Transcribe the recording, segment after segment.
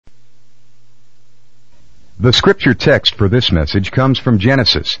The scripture text for this message comes from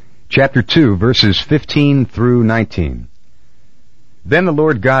Genesis, chapter 2, verses 15 through 19. Then the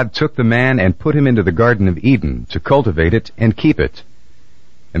Lord God took the man and put him into the Garden of Eden to cultivate it and keep it.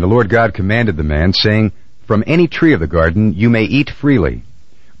 And the Lord God commanded the man, saying, From any tree of the garden you may eat freely,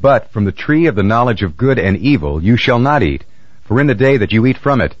 but from the tree of the knowledge of good and evil you shall not eat, for in the day that you eat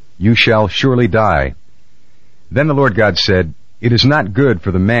from it you shall surely die. Then the Lord God said, It is not good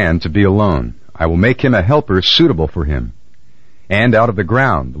for the man to be alone. I will make him a helper suitable for him. And out of the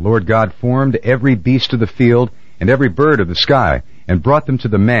ground the Lord God formed every beast of the field and every bird of the sky, and brought them to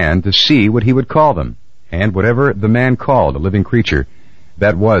the man to see what he would call them. And whatever the man called a living creature,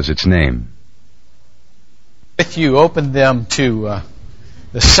 that was its name. If you open them to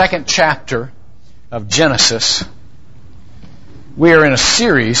the second chapter of Genesis, we are in a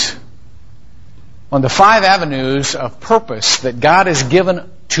series on the 5 avenues of purpose that God has given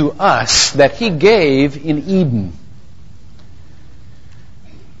to us that He gave in Eden.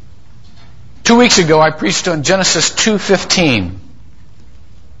 2 weeks ago I preached on Genesis 2:15.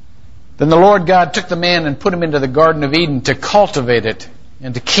 Then the Lord God took the man and put him into the Garden of Eden to cultivate it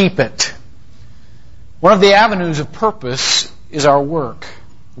and to keep it. One of the avenues of purpose is our work.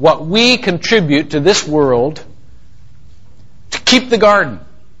 What we contribute to this world to keep the garden,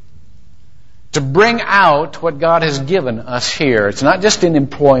 to bring out what God has given us here. It's not just in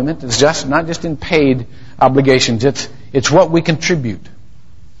employment, it's just not just in paid obligations, it's what we contribute.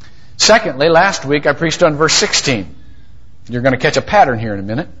 Secondly, last week I preached on verse 16. You're going to catch a pattern here in a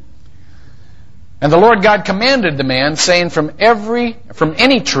minute. And the Lord God commanded the man, saying, From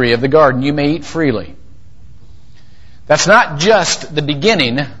any tree of the garden you may eat freely. That's not just the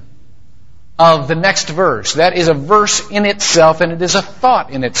beginning of the next verse. That is a verse in itself, and it is a thought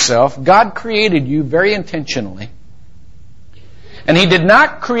in itself. God created you very intentionally. And He did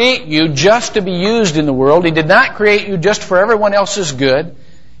not create you just to be used in the world. He did not create you just for everyone else's good.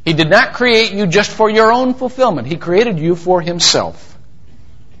 He did not create you just for your own fulfillment. He created you for Himself.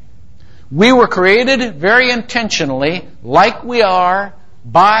 We were created very intentionally, like we are,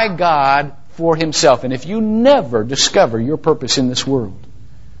 by God for Himself. And if you never discover your purpose in this world,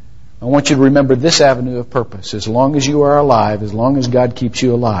 I want you to remember this avenue of purpose. As long as you are alive, as long as God keeps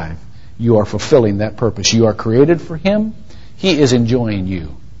you alive, you are fulfilling that purpose. You are created for Him. He is enjoying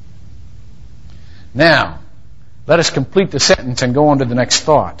you. Now, let us complete the sentence and go on to the next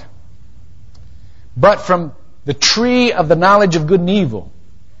thought. But from the tree of the knowledge of good and evil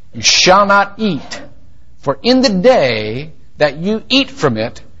you shall not eat, for in the day that you eat from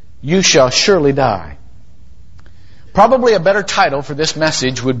it, you shall surely die. Probably a better title for this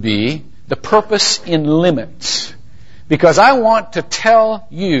message would be The Purpose in Limits. Because I want to tell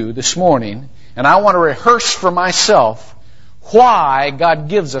you this morning, and I want to rehearse for myself, why God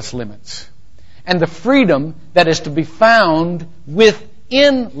gives us limits. And the freedom that is to be found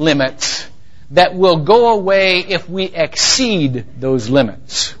within limits that will go away if we exceed those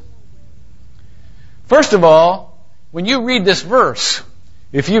limits. First of all, when you read this verse,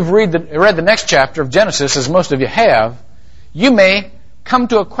 if you've read the next chapter of Genesis, as most of you have, you may come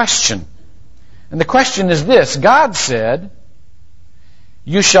to a question. And the question is this. God said,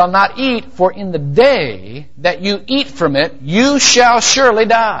 You shall not eat, for in the day that you eat from it, you shall surely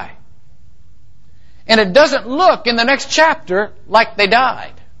die. And it doesn't look in the next chapter like they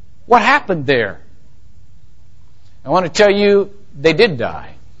died. What happened there? I want to tell you, they did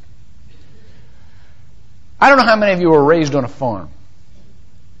die. I don't know how many of you were raised on a farm.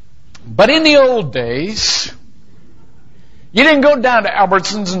 But in the old days, you didn't go down to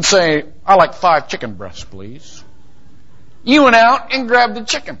Albertsons and say, I like 5 chicken breasts, please. You went out and grabbed the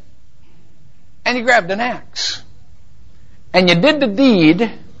chicken. And you grabbed an axe. And you did the deed.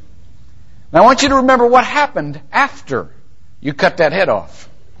 Now I want you to remember what happened after you cut that head off.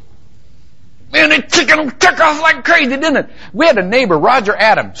 Man, that chicken took off like crazy, didn't it? We had a neighbor, Roger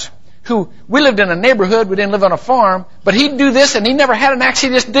Adams, we lived in a neighborhood, we didn't live on a farm, but he'd do this and he never had an axe, he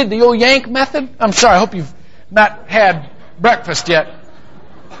just did the old yank method. I'm sorry, I hope you've not had breakfast yet.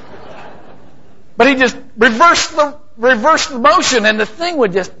 But he just reversed the motion and the thing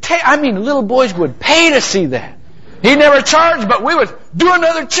would just little boys would pay to see that. He never charged, but we would do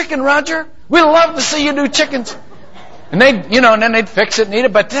another chicken, Roger. We love to see you do chickens. And and then they'd fix it and eat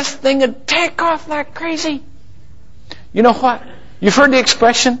it, but this thing would take off like crazy. You know what? You've heard the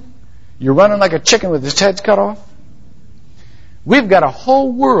expression, you're running like a chicken with its head cut off. We've got a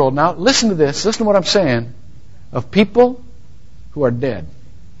whole world, now listen to this, listen to what I'm saying, of people who are dead,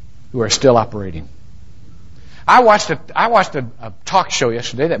 who are still operating. I watched a talk show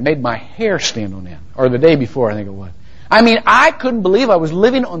yesterday that made my hair stand on end, or the day before I think it was. I couldn't believe I was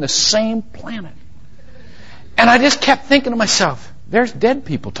living on the same planet. And I just kept thinking to myself, there's dead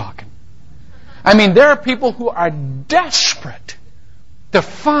people talking. I mean, there are people who are desperate to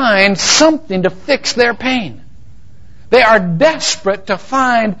find something to fix their pain. They are desperate to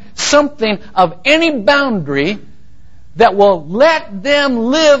find something of any boundary that will let them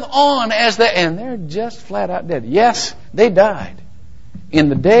live on as they... And they're just flat out dead. Yes, they died. In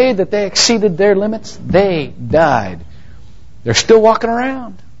the day that they exceeded their limits, they died. They're still walking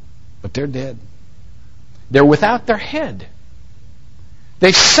around, but they're dead. They're without their head.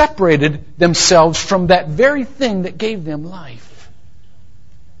 They separated themselves from that very thing that gave them life.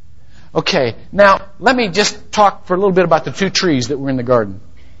 Okay, now let me just talk for a little bit about the two trees that were in the garden.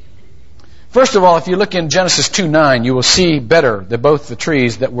 First of all, if you look in Genesis 2:9, you will see better that both the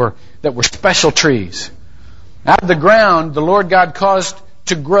trees that were special trees. Out of the ground, the Lord God caused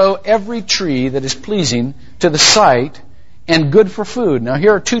to grow every tree that is pleasing to the sight and good for food. Now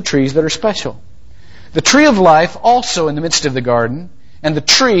here are two trees that are special. The tree of life also in the midst of the garden, and the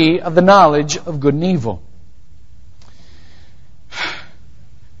tree of the knowledge of good and evil.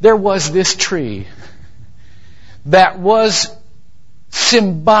 There was this tree that was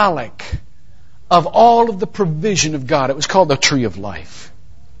symbolic of all of the provision of God. It was called the tree of life.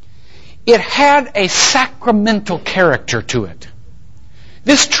 It had a sacramental character to it.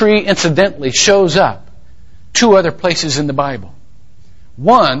 This tree, incidentally, shows up two other places in the Bible.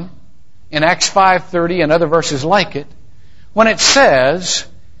 One, in Acts 5:30 and other verses like it, when it says,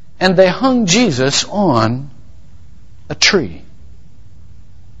 and they hung Jesus on a tree.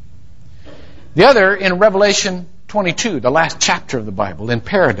 The other in Revelation 22, the last chapter of the Bible, in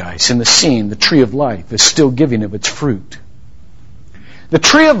paradise, in the scene, the tree of life is still giving of its fruit. The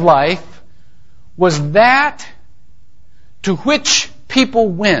tree of life was that to which people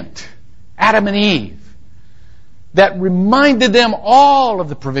went, Adam and Eve, that reminded them all of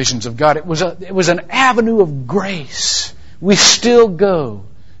the provisions of God. It was an avenue of grace. We still go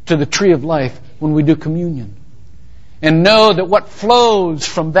to the tree of life when we do communion and know that what flows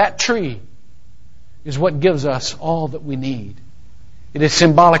from that tree is what gives us all that we need. It is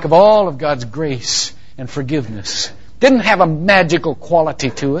symbolic of all of God's grace and forgiveness. It didn't have a magical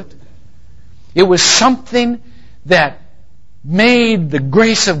quality to it. It was something that made the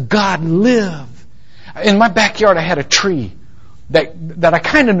grace of God live. In my backyard I had a tree that I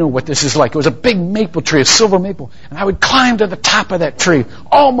kind of knew what this is like. It was a big maple tree, a silver maple. And I would climb to the top of that tree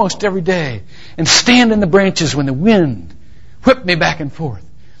almost every day and stand in the branches when the wind whipped me back and forth.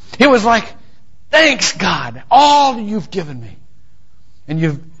 It was like, thanks God, all you've given me. And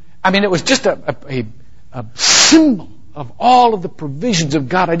it was just a symbol of all of the provisions of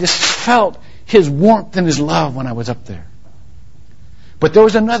God. I just felt His warmth and His love when I was up there. But there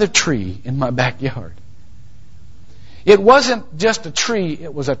was another tree in my backyard. It wasn't just a tree,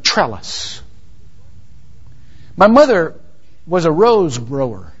 it was a trellis. My mother was a rose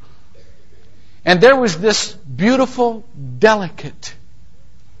grower. And there was this beautiful, delicate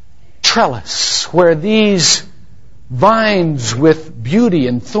trellis where these vines with beauty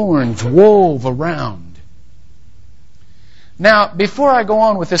and thorns wove around. Now, before I go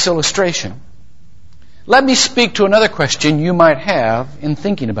on with this illustration, let me speak to another question you might have in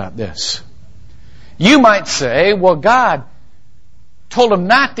thinking about this. You might say, well, God told them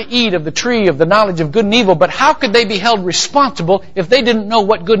not to eat of the tree of the knowledge of good and evil, but how could they be held responsible if they didn't know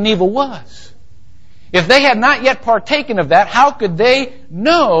what good and evil was? If they had not yet partaken of that, how could they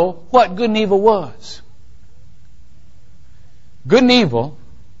know what good and evil was? Good and evil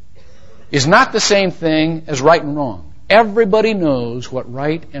is not the same thing as right and wrong. Everybody knows what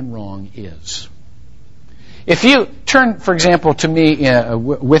right and wrong is. If you turn, for example, to me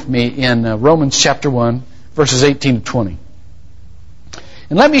with me in Romans chapter 1, verses 18 to 20.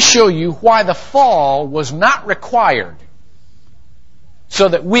 And let me show you why the fall was not required so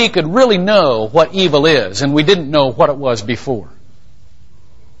that we could really know what evil is, and we didn't know what it was before.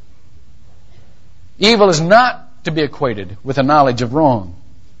 Evil is not to be equated with a knowledge of wrong.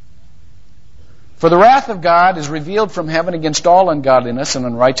 For the wrath of God is revealed from heaven against all ungodliness and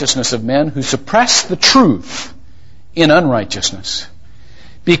unrighteousness of men who suppress the truth in unrighteousness.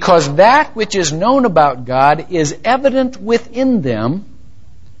 Because that which is known about God is evident within them,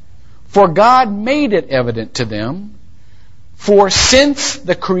 for God made it evident to them. For since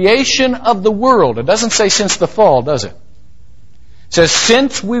the creation of the world, it doesn't say since the fall, does it? It says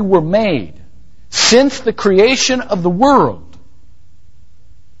since we were made, since the creation of the world,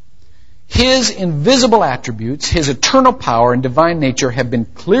 His invisible attributes, His eternal power and divine nature have been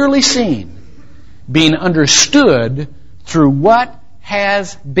clearly seen, being understood through what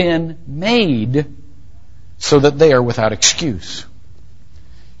has been made, so that they are without excuse.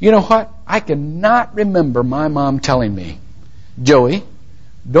 You know what? I cannot remember my mom telling me, Joey,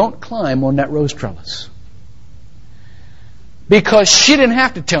 don't climb on that rose trellis. Because she didn't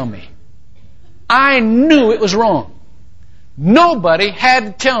have to tell me. I knew it was wrong. Nobody had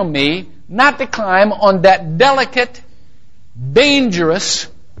to tell me not to climb on that delicate, dangerous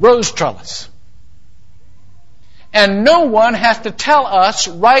rose trellis. And no one has to tell us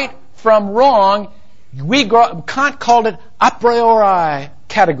right from wrong. Kant called it a priori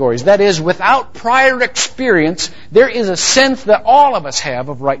categories. That is, without prior experience, there is a sense that all of us have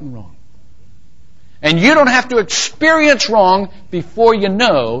of right and wrong. And you don't have to experience wrong before you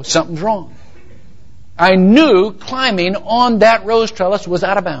know something's wrong. I knew climbing on that rose trellis was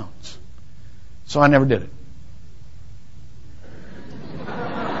out of bounds. So I never did it.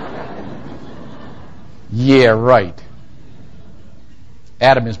 Yeah, right.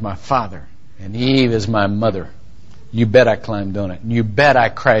 Adam is my father, and Eve is my mother. You bet I climbed on it, and you bet I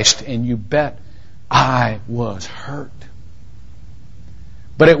crashed, and you bet I was hurt.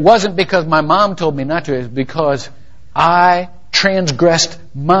 But it wasn't because my mom told me not to. It was because I transgressed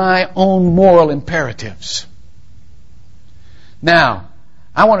my own moral imperatives. Now,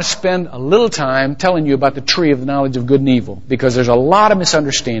 I want to spend a little time telling you about the tree of the knowledge of good and evil, because there's a lot of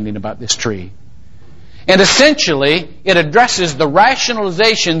misunderstanding about this tree. And essentially, it addresses the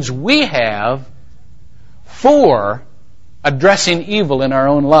rationalizations we have for addressing evil in our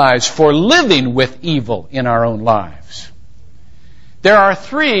own lives, for living with evil in our own lives. There are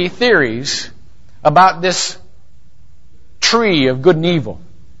 3 theories about this tree of good and evil.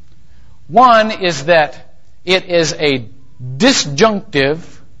 One is that it is a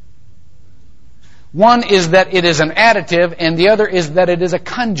disjunctive. One is that it is an additive, and the other is that it is a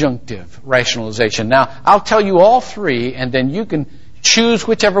conjunctive rationalization. Now, I'll tell you all 3, and then you can choose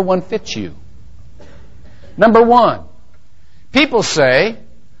whichever one fits you. Number 1, people say,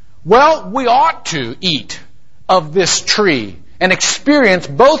 well, we ought to eat of this tree and experience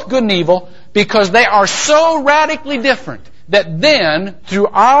both good and evil because they are so radically different that then, through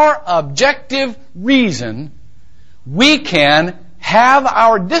our objective reason, we can have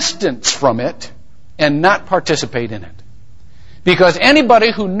our distance from it and not participate in it. Because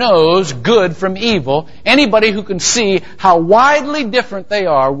anybody who knows good from evil, anybody who can see how widely different they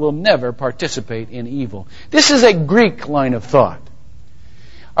are, will never participate in evil. This is a Greek line of thought.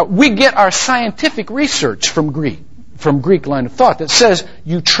 We get our scientific research from Greek line of thought that says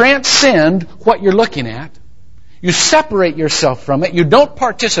you transcend what you're looking at, you separate yourself from it, you don't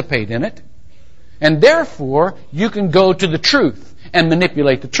participate in it, and therefore you can go to the truth and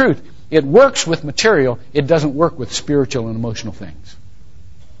manipulate the truth. It works with material. It doesn't work with spiritual and emotional things.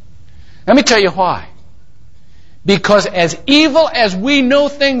 Let me tell you why. Because as evil as we know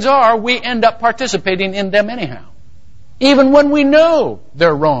things are, we end up participating in them anyhow. Even when we know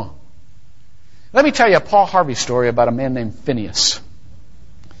they're wrong. Let me tell you a Paul Harvey story about a man named Phineas.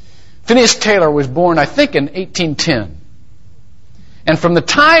 Phineas Taylor was born, I think, in 1810. And from the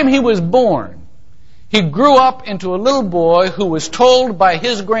time he was born, he grew up into a little boy who was told by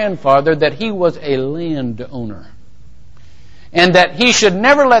his grandfather that he was a landowner and that he should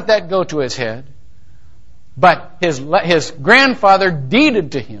never let that go to his head. But his grandfather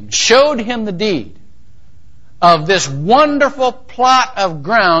deeded to him, showed him the deed of this wonderful plot of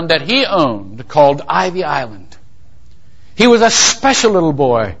ground that he owned called Ivy Island. He was a special little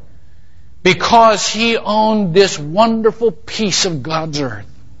boy because he owned this wonderful piece of God's earth.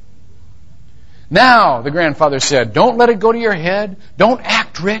 Now, the grandfather said, don't let it go to your head. Don't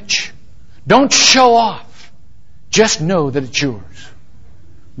act rich. Don't show off. Just know that it's yours.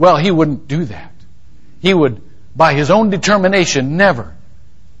 Well, he wouldn't do that. He would, by his own determination, never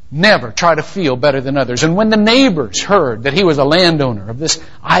try to feel better than others. And when the neighbors heard that he was a landowner of this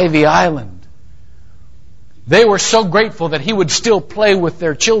Ivy Island, they were so grateful that he would still play with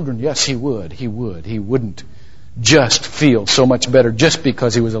their children. Yes, he would. He would. He wouldn't just feel so much better just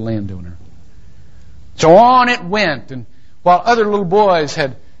because he was a landowner. So on it went, and while other little boys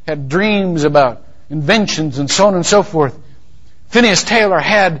had dreams about inventions and so on and so forth, Phineas Taylor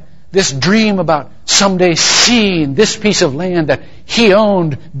had this dream about someday seeing this piece of land that he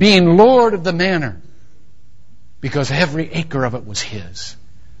owned being lord of the manor, because every acre of it was his.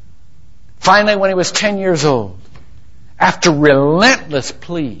 Finally, when he was 10 years old, after relentless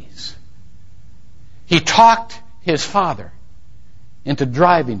pleas, he talked his father into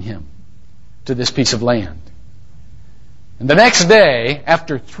driving him to this piece of land. And the next day,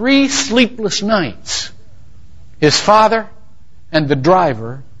 after 3 sleepless nights, his father and the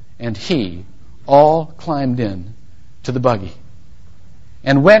driver and he all climbed in to the buggy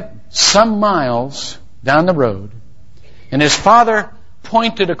and went some miles down the road. And his father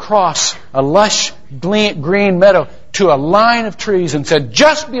pointed across a lush green meadow to a line of trees and said,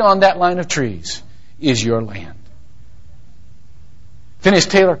 just beyond that line of trees is your land. Phineas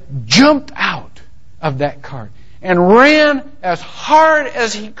Taylor jumped out of that cart and ran as hard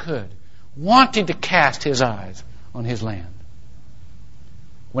as he could, wanting to cast his eyes on his land.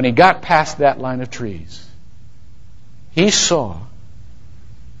 When he got past that line of trees, he saw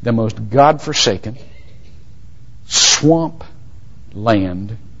the most God-forsaken swamp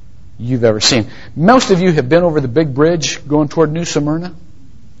land you've ever seen. Most of you have been over the big bridge going toward New Smyrna.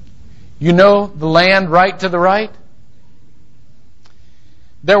 You know the land right to the right?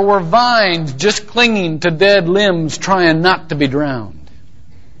 There were vines just clinging to dead limbs, trying not to be drowned.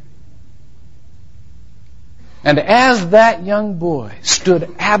 And as that young boy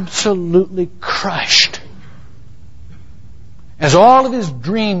stood absolutely crushed, as all of his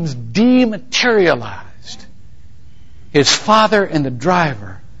dreams dematerialized, his father and the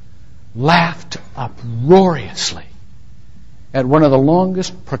driver laughed uproariously at one of the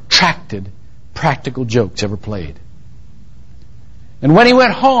longest protracted practical jokes ever played. And when he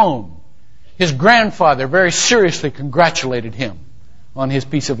went home, his grandfather very seriously congratulated him on his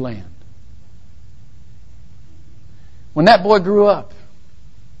piece of land. When that boy grew up,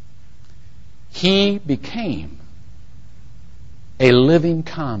 he became a living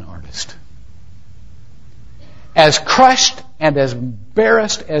con artist. As crushed and as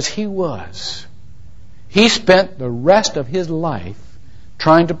embarrassed as he was, he spent the rest of his life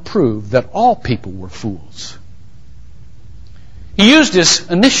trying to prove that all people were fools. He used his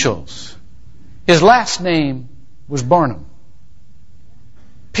initials. His last name was Barnum.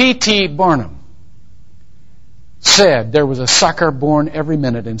 P.T. Barnum said there was a sucker born every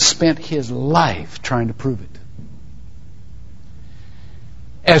minute and spent his life trying to prove it.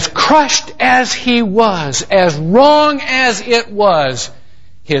 As crushed as he was, as wrong as it was,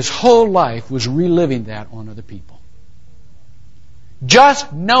 his whole life was reliving that on other people.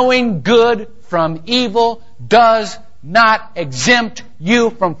 Just knowing good from evil does not exempt you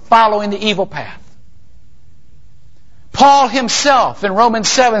from following the evil path. Paul himself in Romans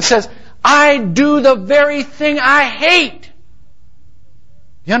 7 says, I do the very thing I hate.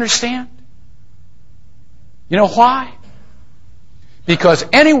 You understand? You know why? Because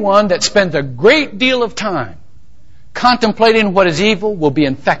anyone that spends a great deal of time contemplating what is evil will be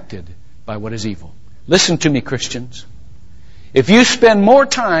infected by what is evil. Listen to me, Christians. If you spend more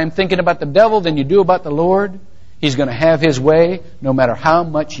time thinking about the devil than you do about the Lord, he's going to have his way no matter how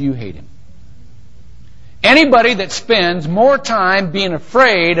much you hate him. Anybody that spends more time being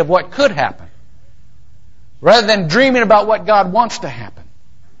afraid of what could happen rather than dreaming about what God wants to happen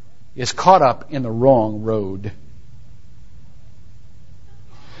is caught up in the wrong road.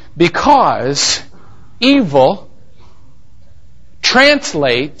 Because evil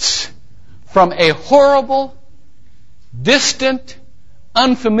translates from a horrible, distant,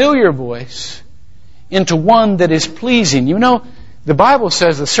 unfamiliar voice into one that is pleasing. You know, the Bible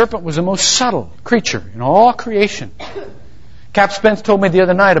says the serpent was the most subtle creature in all creation. Cap Spence told me the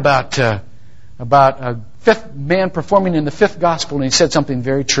other night about a fifth man performing in the fifth gospel, and he said something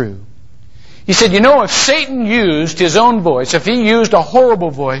very true. He said, you know, if Satan used his own voice, if he used a horrible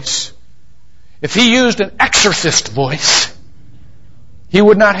voice, if he used an exorcist voice, he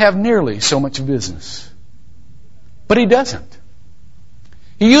would not have nearly so much business. But he doesn't.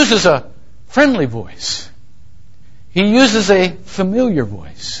 He uses a friendly voice. He uses a familiar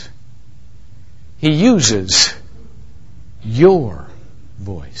voice. He uses your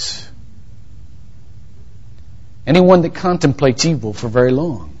voice. Anyone that contemplates evil for very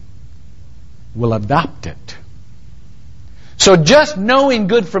long will adopt it. So just knowing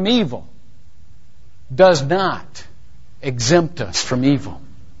good from evil does not exempt us from evil.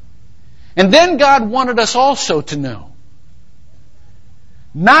 And then God wanted us also to know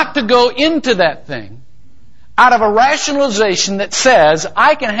not to go into that thing out of a rationalization that says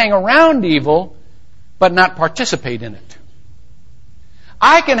I can hang around evil but not participate in it.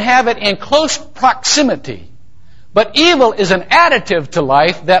 I can have it in close proximity, but evil is an additive to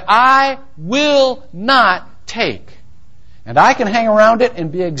life that I will not take. And I can hang around it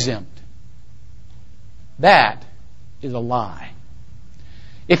and be exempt. That is a lie.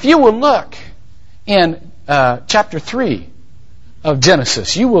 If you will look in chapter 3 of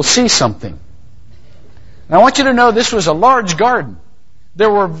Genesis, you will see something. And I want you to know this was a large garden. There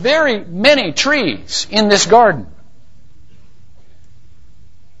were very many trees in this garden.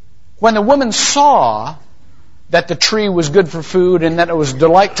 When the woman saw that the tree was good for food and that it was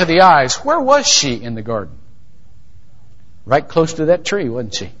delight to the eyes, where was she in the garden? Right close to that tree,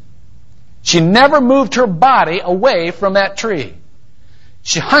 wasn't she? She never moved her body away from that tree.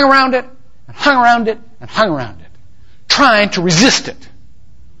 She hung around it, and hung around it, and hung around it, trying to resist it.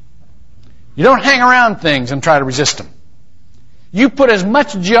 You don't hang around things and try to resist them. You put as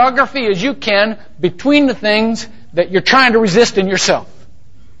much geography as you can between the things that you're trying to resist in yourself.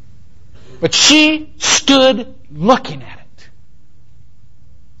 But she stood looking at it.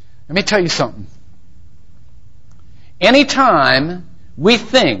 Let me tell you something. Anytime we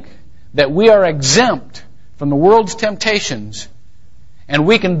think that we are exempt from the world's temptations and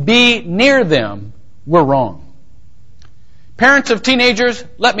we can be near them, we're wrong. Parents of teenagers,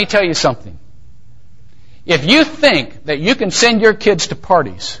 let me tell you something. If you think that you can send your kids to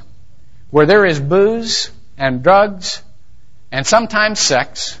parties where there is booze and drugs and sometimes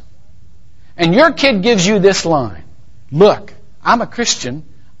sex, and your kid gives you this line, look, I'm a Christian,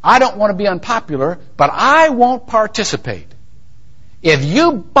 I don't want to be unpopular, but I won't participate. If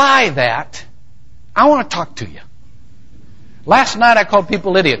you buy that, I want to talk to you. Last night I called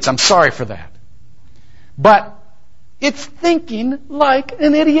people idiots. I'm sorry for that. But it's thinking like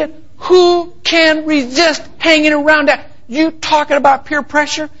an idiot. Who can resist hanging around that? You talking about peer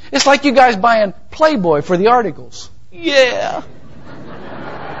pressure? It's like you guys buying Playboy for the articles. Yeah.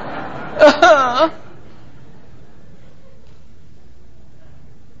 Uh-huh.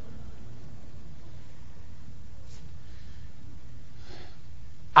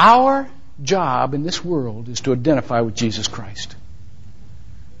 Our job in this world is to identify with Jesus Christ,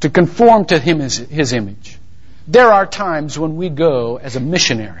 to conform to Him as His image. There are times when we go as a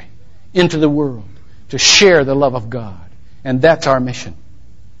missionary into the world to share the love of God, and that's our mission.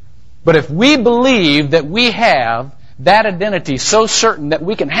 But if we believe that we have that identity so certain that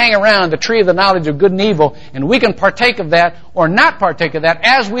we can hang around the tree of the knowledge of good and evil and we can partake of that or not partake of that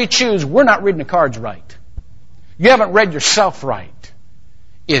as we choose, we're not reading the cards right. You haven't read yourself right.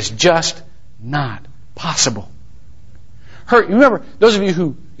 It's just not possible. Remember, those of you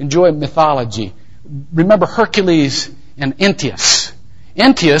who enjoy mythology, remember Hercules and Entius.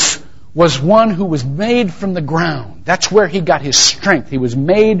 Entius was one who was made from the ground. That's where he got his strength. He was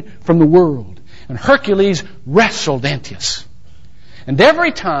made from the world. And Hercules wrestled Entius. And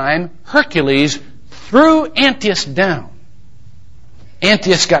every time Hercules threw Entius down,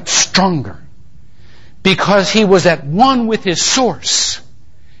 Entius got stronger because he was at one with his source.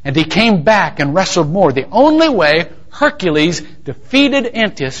 And he came back and wrestled more. The only way Hercules defeated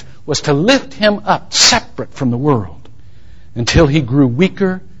Entius was to lift him up separate from the world until he grew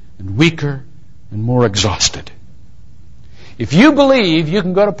weaker and weaker and more exhausted. If you believe you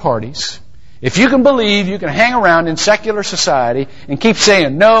can go to parties, if you can believe you can hang around in secular society and keep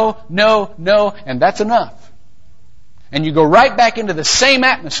saying no, no, no, and that's enough, and you go right back into the same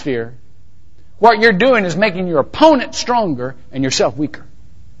atmosphere, what you're doing is making your opponent stronger and yourself weaker.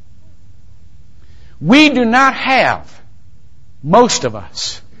 We do not have, most of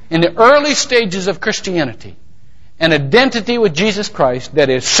us, in the early stages of Christianity, an identity with Jesus Christ that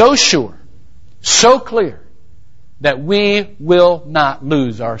is so sure, so clear, that we will not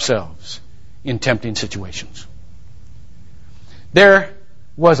lose ourselves in tempting situations. There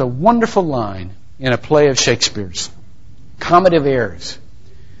was a wonderful line in a play of Shakespeare's, Comedy of Errors.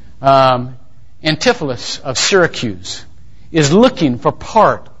 Antipholus of Syracuse is looking for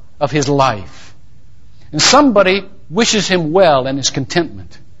part of his life. And somebody wishes him well in his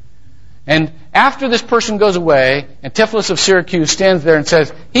contentment. And after this person goes away, Antipholus of Syracuse stands there and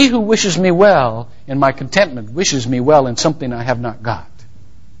says, "He who wishes me well in my contentment wishes me well in something I have not got."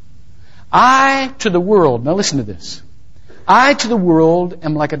 I to the world, now listen to this, I to the world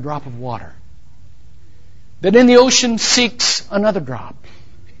am like a drop of water that in the ocean seeks another drop,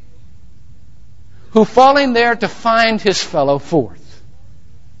 who falling there to find his fellow forth,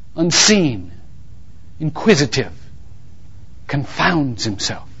 unseen, inquisitive, confounds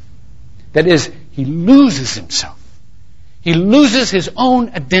himself. That is, he loses himself. He loses his own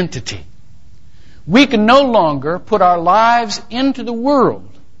identity. We can no longer put our lives into the world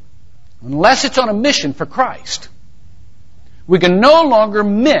unless it's on a mission for Christ. We can no longer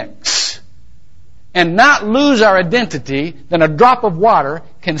mix and not lose our identity. Then a drop of water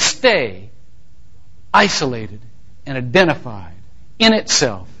can stay isolated and identified in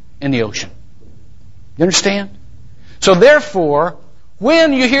itself in the ocean. You understand? So therefore,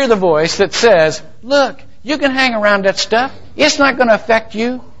 when you hear the voice that says, "Look, you can hang around that stuff. It's not going to affect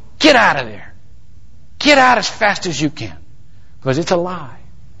you. Get out of there. Get out as fast as you can." Because it's a lie.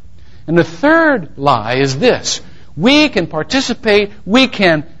 And the third lie is this. We can participate, we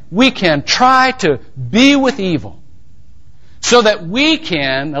can try to be with evil so that we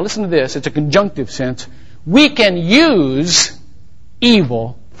can, now listen to this, it's a conjunctive sense, we can use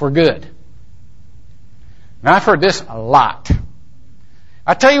evil for good. Now I've heard this a lot.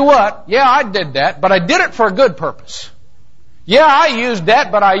 I tell you what, yeah, I did that, but I did it for a good purpose. Yeah, I used that,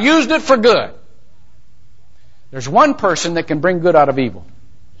 but I used it for good. There's one person that can bring good out of evil.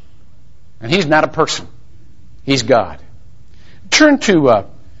 And He's not a person. He's God. Turn to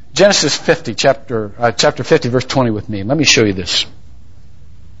Genesis 50, chapter 50, verse 20 with me. Let me show you this.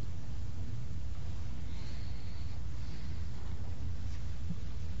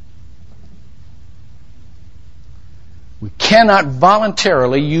 We cannot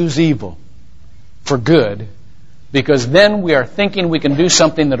voluntarily use evil for good, because then we are thinking we can do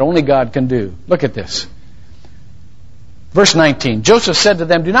something that only God can do. Look at this. Verse 19. Joseph said to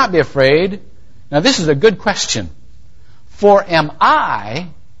them, "Do not be afraid." Now this is a good question. "For am I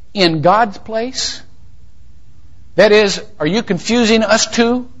in God's place?" That is, are you confusing us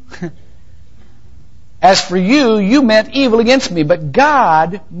two? "As for you, you meant evil against me, but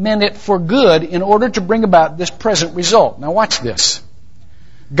God meant it for good in order to bring about this present result." Now watch this.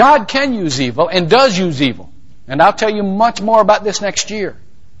 God can use evil and does use evil. And I'll tell you much more about this next year.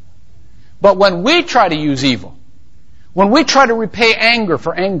 But when we try to use evil, when we try to repay anger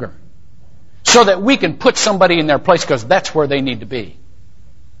for anger, so that we can put somebody in their place because that's where they need to be.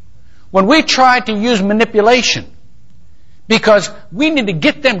 When we try to use manipulation because we need to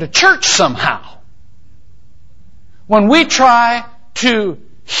get them to church somehow. When we try to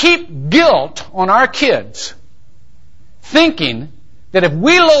heap guilt on our kids, thinking that if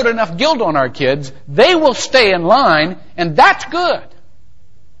we load enough guilt on our kids, they will stay in line, and that's good.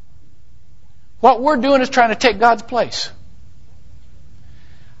 What we're doing is trying to take God's place.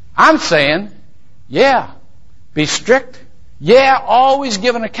 I'm saying, yeah, be strict. Yeah, always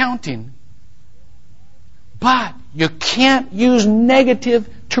give an accounting. But you can't use negative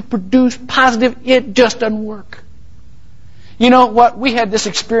to produce positive. It just doesn't work. You know what? We had this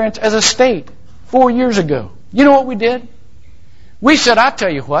experience as a state 4 years ago. You know what we did? We said, I'll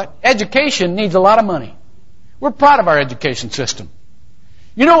tell you what, education needs a lot of money. We're proud of our education system.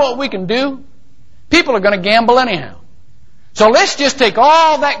 You know what we can do? People are going to gamble anyhow. So let's just take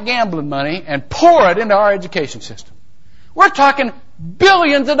all that gambling money and pour it into our education system. We're talking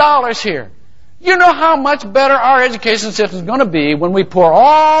billions of dollars here. You know how much better our education system is going to be when we pour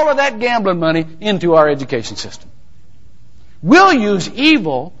all of that gambling money into our education system. We'll use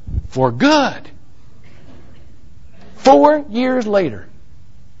evil for good. 4 years later,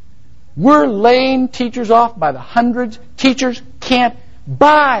 we're laying teachers off by the hundreds. Teachers can't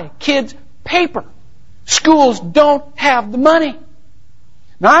buy kids paper. Schools don't have the money.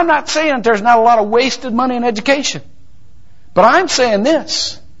 Now, I'm not saying there's not a lot of wasted money in education. But I'm saying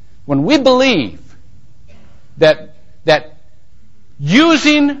this. When we believe that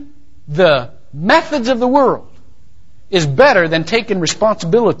using the methods of the world is better than taking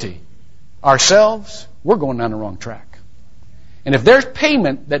responsibility ourselves, we're going down the wrong track. And if there's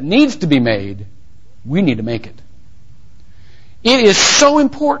payment that needs to be made, we need to make it. It is so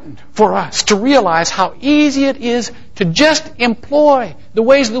important for us to realize how easy it is to just employ the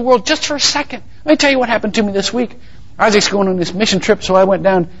ways of the world just for a second. Let me tell you what happened to me this week. Isaac's going on this mission trip, so we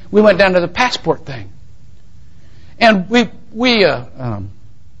went down to the passport thing. And we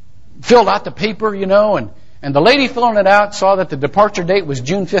filled out the paper, you know, and the lady filling it out saw that the departure date was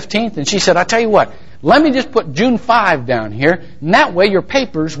June 15th, and she said, I tell you what, let me just put June 5 down here, and that way your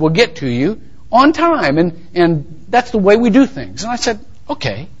papers will get to you on time, and that's the way we do things. And I said,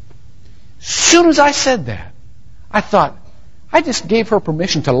 okay. As soon as I said that, I thought, I just gave her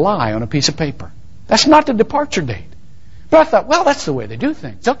permission to lie on a piece of paper. That's not the departure date. But I thought, well, that's the way they do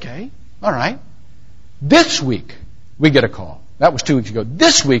things. Okay, all right. This week, we get a call. That was 2 weeks ago.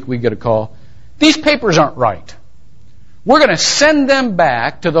 This week, we get a call. These papers aren't right. We're going to send them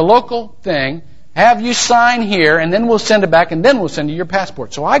back to the local thing, have you sign here, and then we'll send it back, and then we'll send you your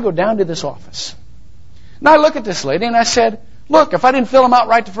passport. So I go down to this office. And I look at this lady, and I said, look, if I didn't fill them out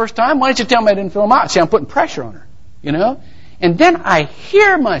right the first time, why didn't you tell me I didn't fill them out? See, I'm putting pressure on her, you know? And then I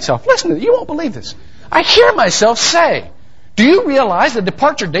hear myself, listen to this, you won't believe this. I hear myself say, do you realize the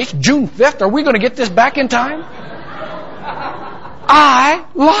departure date's June 5th? Are we going to get this back in time? I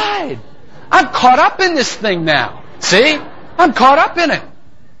lied. I'm caught up in this thing now. See? I'm caught up in it.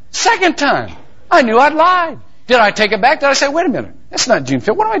 Second time, I knew I'd lied. Did I take it back? Did I say, wait a minute, that's not June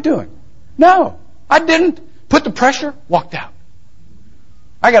 5th. What am I doing? No, I didn't. Put the pressure, walked out.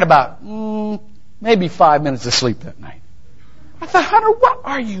 I got about maybe 5 minutes of sleep that night. I thought, Hunter, what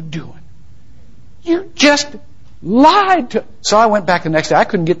are you doing? You just lied to... So I went back the next day. I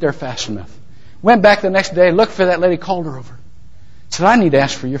couldn't get there fast enough. Went back the next day, looked for that lady, called her over. Said, I need to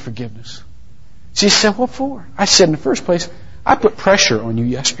ask for your forgiveness. She said, what for? I said, in the first place, I put pressure on you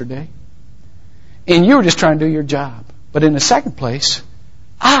yesterday. And you were just trying to do your job. But in the second place,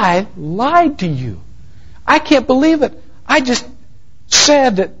 I lied to you. I can't believe it. I just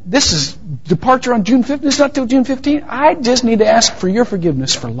said that this is departure on June 15th. It's not till June 15th. I just need to ask for your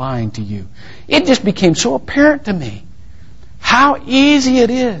forgiveness for lying to you. It just became so apparent to me how easy it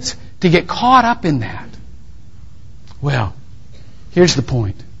is to get caught up in that. Well, here's the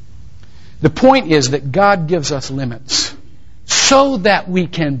point. The point is that God gives us limits so that we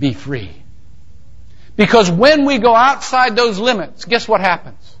can be free. Because when we go outside those limits, guess what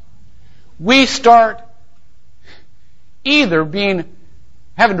happens? We start either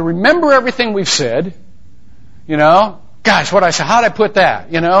having to remember everything we've said, gosh, what I said, how did I put that,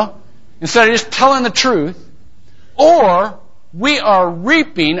 instead of just telling the truth, or we are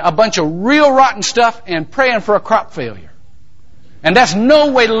reaping a bunch of real rotten stuff and praying for a crop failure. And that's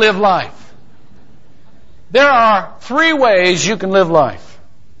no way to live life. There are 3 ways you can live life.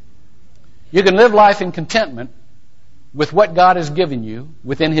 You can live life in contentment with what God has given you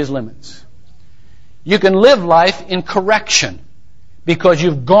within His limits. You can live life in correction because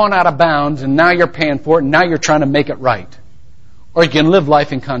you've gone out of bounds and now you're paying for it and now you're trying to make it right. Or you can live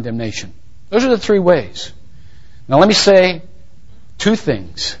life in condemnation. Those are the 3 ways. Now let me say 2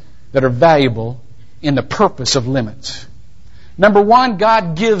 things that are valuable in the purpose of limits. Number 1,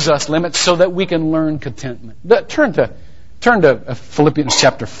 God gives us limits so that we can learn contentment. Turn to Philippians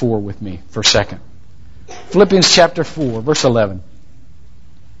chapter 4 with me for a second. Philippians chapter 4, verse 11.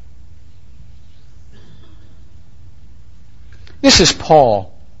 This is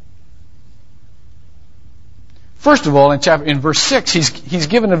Paul. First of all, in verse 6, he's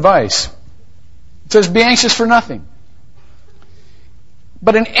given advice. It says, "Be anxious for nothing,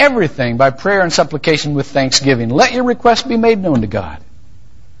 but in everything, by prayer and supplication with thanksgiving, let your requests be made known to God."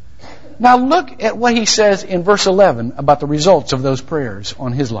 Now look at what he says in verse 11 about the results of those prayers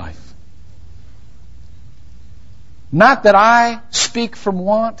on his life. "Not that I speak from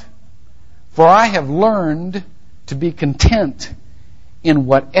want, for I have learned to be content in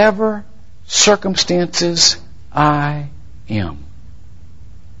whatever circumstances I am."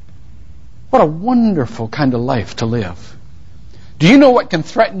 What a wonderful kind of life to live. Do you know what can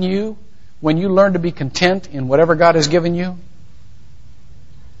threaten you when you learn to be content in whatever God has given you?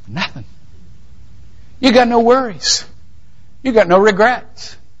 Nothing. You got no worries. You got no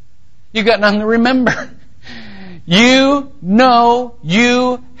regrets. You got nothing to remember. You know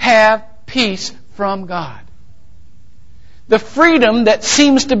you have peace from God. The freedom that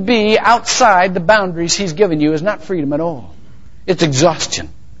seems to be outside the boundaries He's given you is not freedom at all. It's exhaustion.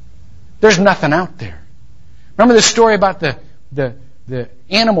 There's nothing out there. Remember the story about the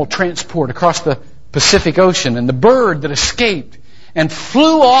animal transport across the Pacific Ocean and the bird that escaped and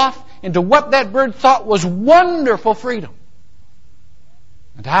flew off into what that bird thought was wonderful freedom.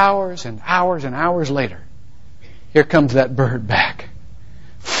 And hours and hours and hours later, here comes that bird back,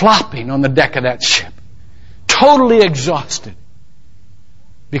 flopping on the deck of that ship, totally exhausted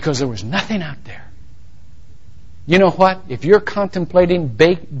because there was nothing out there. You know what? If you're contemplating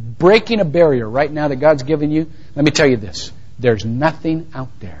breaking a barrier right now that God's given you, let me tell you this. There's nothing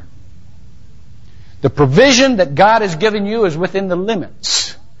out there. The provision that God has given you is within the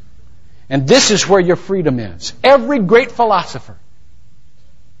limits. And this is where your freedom is. Every great philosopher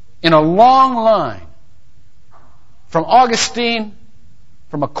in a long line, from Augustine,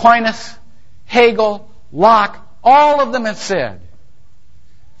 from Aquinas, Hegel, Locke, all of them have said,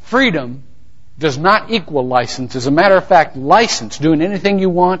 freedom does not equal license. As a matter of fact, license, doing anything you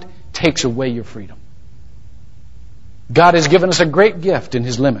want, takes away your freedom. God has given us a great gift in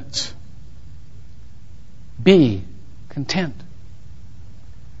His limits. Be content.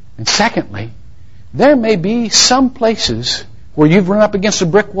 And secondly, there may be some places where you've run up against a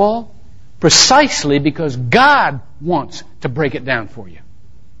brick wall precisely because God wants to break it down for you.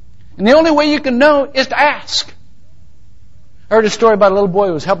 And the only way you can know is to ask. I heard a story about a little boy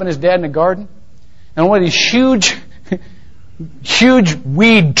who was helping his dad in the garden, and one of these huge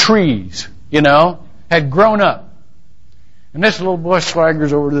weed trees, had grown up. And this little boy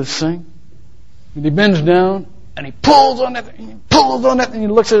swaggers over to this thing, and he bends down, and he pulls on it, and he pulls on it, and he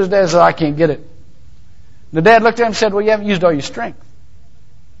looks at his dad and says, "I can't get it." The dad looked at him and said, "Well, you haven't used all your strength."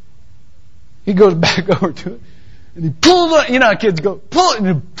 He goes back over to it, and he pulls on it. You know how kids go, pull it, and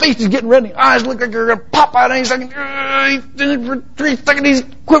his face is getting red, and his eyes look like they're going to pop out any second. He's doing it for 3 seconds, he's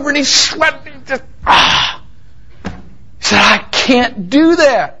quivering, he's sweating, he's just, He said, "I can't do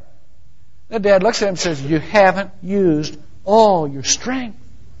that." The dad looks at him and says, "You haven't used all your strength."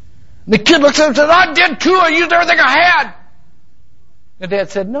 And the kid looks at him and says, "I did too, I used everything I had." The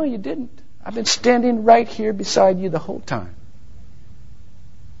dad said, "No, you didn't. I've been standing right here beside you the whole time,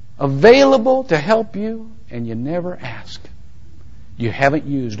 available to help you, and you never asked. you haven't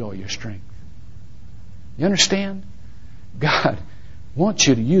used all your strength. You understand? God wants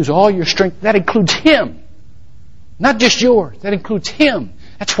you to use all your strength. That includes Him. Not just yours. That includes Him.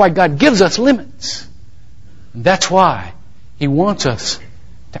 That's why God gives us limits. And that's why He wants us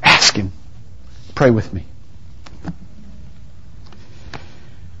to ask Him. Pray with me.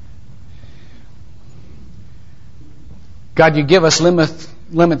 God, you give us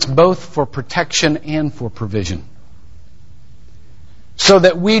limits both for protection and for provision, so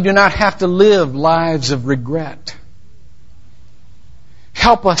that we do not have to live lives of regret.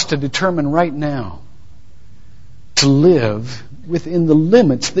 Help us to determine right now to live within the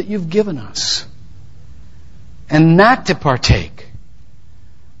limits that you've given us, and not to partake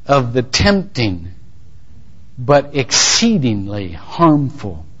of the tempting but exceedingly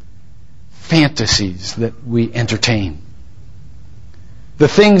harmful fantasies that we entertain. The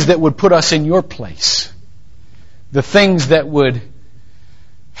things that would put us in your place. The things that would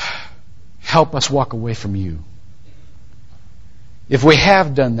help us walk away from you. If we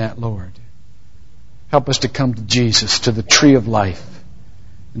have done that, Lord, help us to come to Jesus, to the tree of life,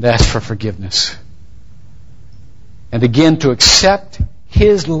 and ask for forgiveness. And again, to accept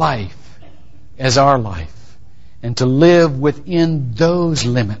His life as our life, and to live within those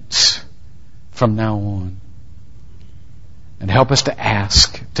limits from now on. And help us to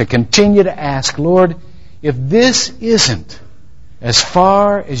ask, to continue to ask, Lord, if this isn't as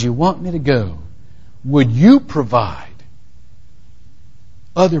far as you want me to go, would you provide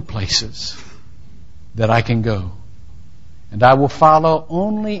other places that I can go? And I will follow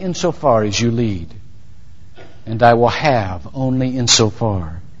only insofar as you lead. And I will have only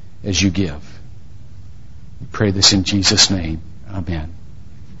insofar as you give. We pray this in Jesus' name. Amen.